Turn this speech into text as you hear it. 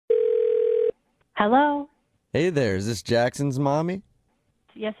Hello? Hey there, is this Jackson's mommy?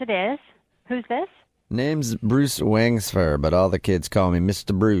 Yes, it is. Who's this? Name's Bruce Wangsfur, but all the kids call me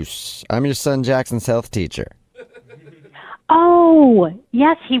Mr. Bruce. I'm your son Jackson's health teacher. Oh,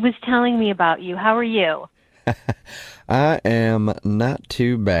 yes, he was telling me about you. How are you? I am not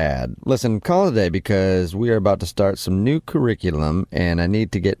too bad. Listen, call today because we are about to start some new curriculum, and I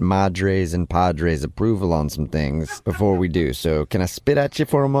need to get Madres and Padres approval on some things before we do. So can I spit at you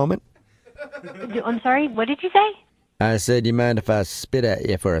for a moment? I'm sorry, what did you say? I said, you mind if I spit at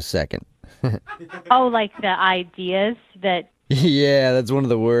you for a second? Oh, like the ideas that... Yeah, that's one of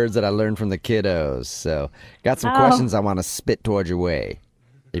the words that I learned from the kiddos. So, got some questions I want to spit towards your way.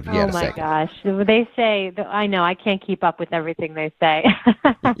 If you got a second. Oh my gosh. They say, I know, I can't keep up with everything they say.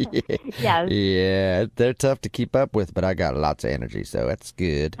 Yes. Yeah, they're tough to keep up with, but I got lots of energy, so that's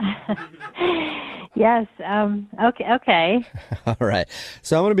good. Yes, okay. All right.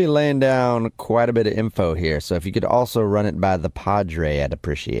 So I'm going to be laying down quite a bit of info here. So if you could also run it by the Padre, I'd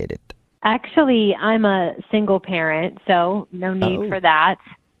appreciate it. Actually, I'm a single parent, so no need for that.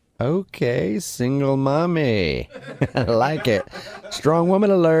 Okay, single mommy. I like it. Strong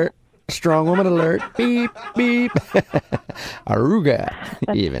woman alert. Strong woman alert. Beep, beep. Aruga,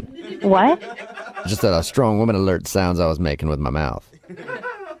 even. What? Just a strong woman alert sounds I was making with my mouth.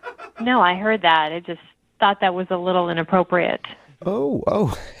 No, I heard that. I just thought that was a little inappropriate.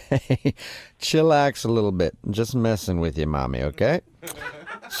 Oh, hey, chillax a little bit. Just messing with you, mommy, okay?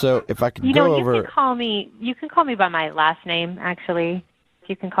 So if I could go over... You can call me by my last name, actually.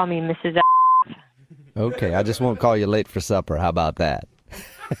 You can call me Mrs. Okay, I just won't call you late for supper. How about that?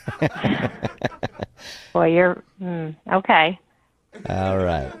 Boy, you're... okay. All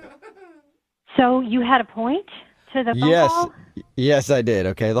right. So you had a point to the phone call? Yes, I did.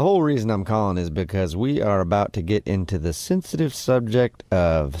 Okay, the whole reason I'm calling is because we are about to get into the sensitive subject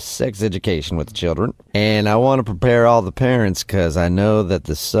of sex education with children. And I want to prepare all the parents because I know that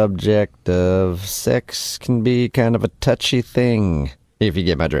the subject of sex can be kind of a touchy thing, if you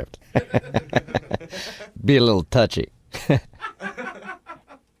get my drift. Be a little touchy.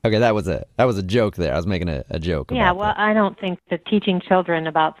 Okay, that was a joke there. I was making a joke. Yeah, well, I don't think that teaching children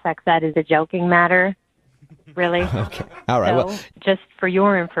about sex ed is a joking matter. Really? Okay. All right. So, well, just for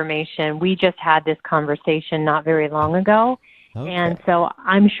your information, we just had this conversation not very long ago. okay. And so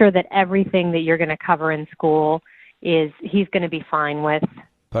I'm sure that everything that you're going to cover in school he's going to be fine with.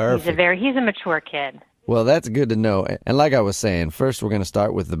 Perfect. He's a mature kid. Well, that's good to know. And like I was saying, first we're going to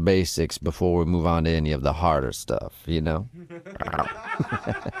start with the basics before we move on to any of the harder stuff, you know?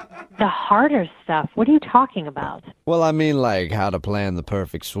 The harder stuff? What are you talking about? Well, I mean, like how to plan the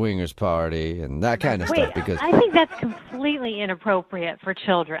perfect swingers party and that kind of stuff. Because I think that's completely inappropriate for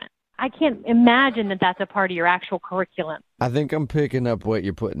children. I can't imagine that that's a part of your actual curriculum. I think I'm picking up what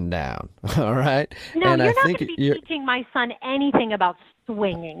you're putting down, all right? No, and you're I not think going to be teaching my son anything about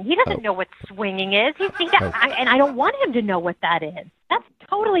swinging. He doesn't know what swinging is. And I don't want him to know what that is. That's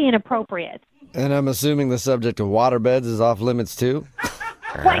totally inappropriate. And I'm assuming the subject of waterbeds is off limits too?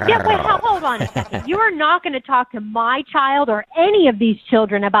 Hold on a second. You are not going to talk to my child or any of these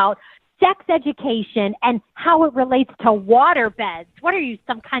children about sex education and how it relates to waterbeds. What are you,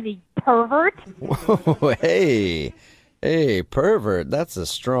 some kind of pervert? Whoa, hey, pervert, that's a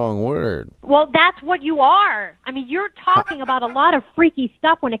strong word. Well, that's what you are. I mean, you're talking about a lot of freaky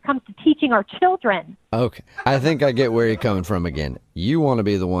stuff when it comes to teaching our children. Okay, I think I get where you're coming from again. You want to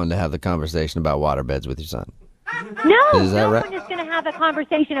be the one to have the conversation about waterbeds with your son. No, is that right? One is going to have a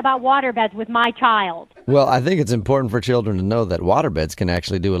conversation about waterbeds with my child. Well, I think it's important for children to know that waterbeds can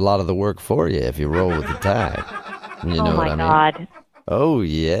actually do a lot of the work for you if you roll with the tide. You know what I mean? Oh, my God. Oh,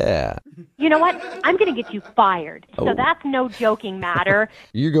 yeah. You know what? I'm going to get you fired. So that's no joking matter.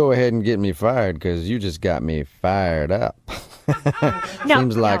 You go ahead and get me fired because you just got me fired up.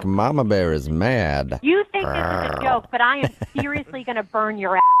 Seems like Mama Bear is mad. You think this is a joke, but I am seriously going to burn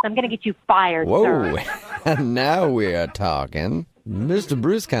your ass. I'm going to get you fired, Whoa, sir. Now we are talking. Mr.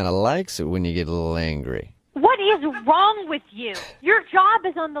 Bruce kind of likes it when you get a little angry. What is wrong with you? Your job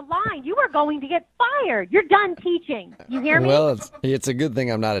is on the line. You are going to get fired. You're done teaching. You hear me? Well, it's a good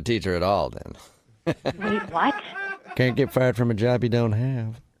thing I'm not a teacher at all, then. Wait, what? Can't get fired from a job you don't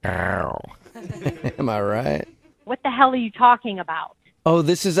have. Ow. Am I right? What the hell are you talking about? Oh,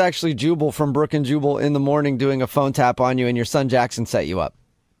 this is actually Jubal from Brook and Jubal in the morning doing a phone tap on you, and your son Jackson set you up.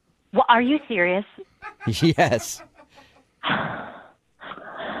 Well, are you serious? Yes.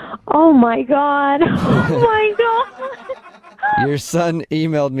 Oh, my God. Oh, my God. Your son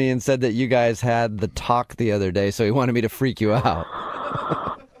emailed me and said that you guys had the talk the other day, so he wanted me to freak you out.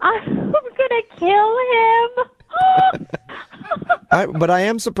 I'm going to kill him. But I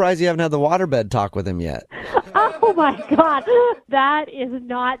am surprised you haven't had the waterbed talk with him yet. Oh my God, that is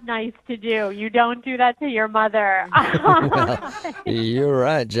not nice to do. You don't do that to your mother. Well, you're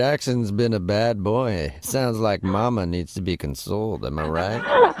right. Jackson's been a bad boy. Sounds like Mama needs to be consoled. Am I right?